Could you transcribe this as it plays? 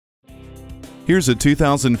Here's a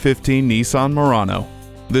 2015 Nissan Murano.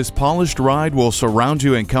 This polished ride will surround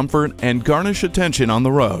you in comfort and garnish attention on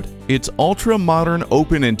the road. Its ultra-modern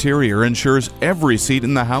open interior ensures every seat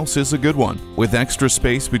in the house is a good one. With extra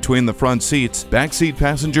space between the front seats, backseat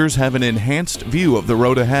passengers have an enhanced view of the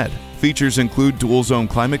road ahead. Features include dual-zone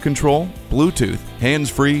climate control, Bluetooth,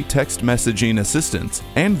 hands-free text messaging assistance,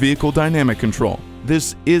 and vehicle dynamic control.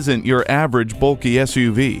 This isn't your average bulky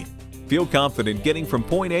SUV. Feel confident getting from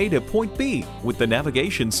point A to point B with the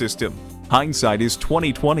navigation system. Hindsight is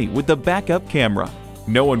 20/20 with the backup camera.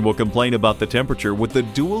 No one will complain about the temperature with the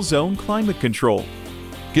dual-zone climate control.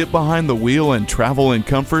 Get behind the wheel and travel in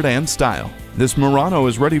comfort and style. This Murano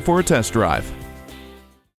is ready for a test drive.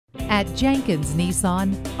 At Jenkins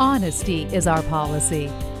Nissan, honesty is our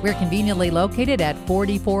policy. We're conveniently located at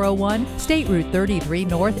 4401 State Route 33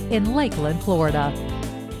 North in Lakeland, Florida.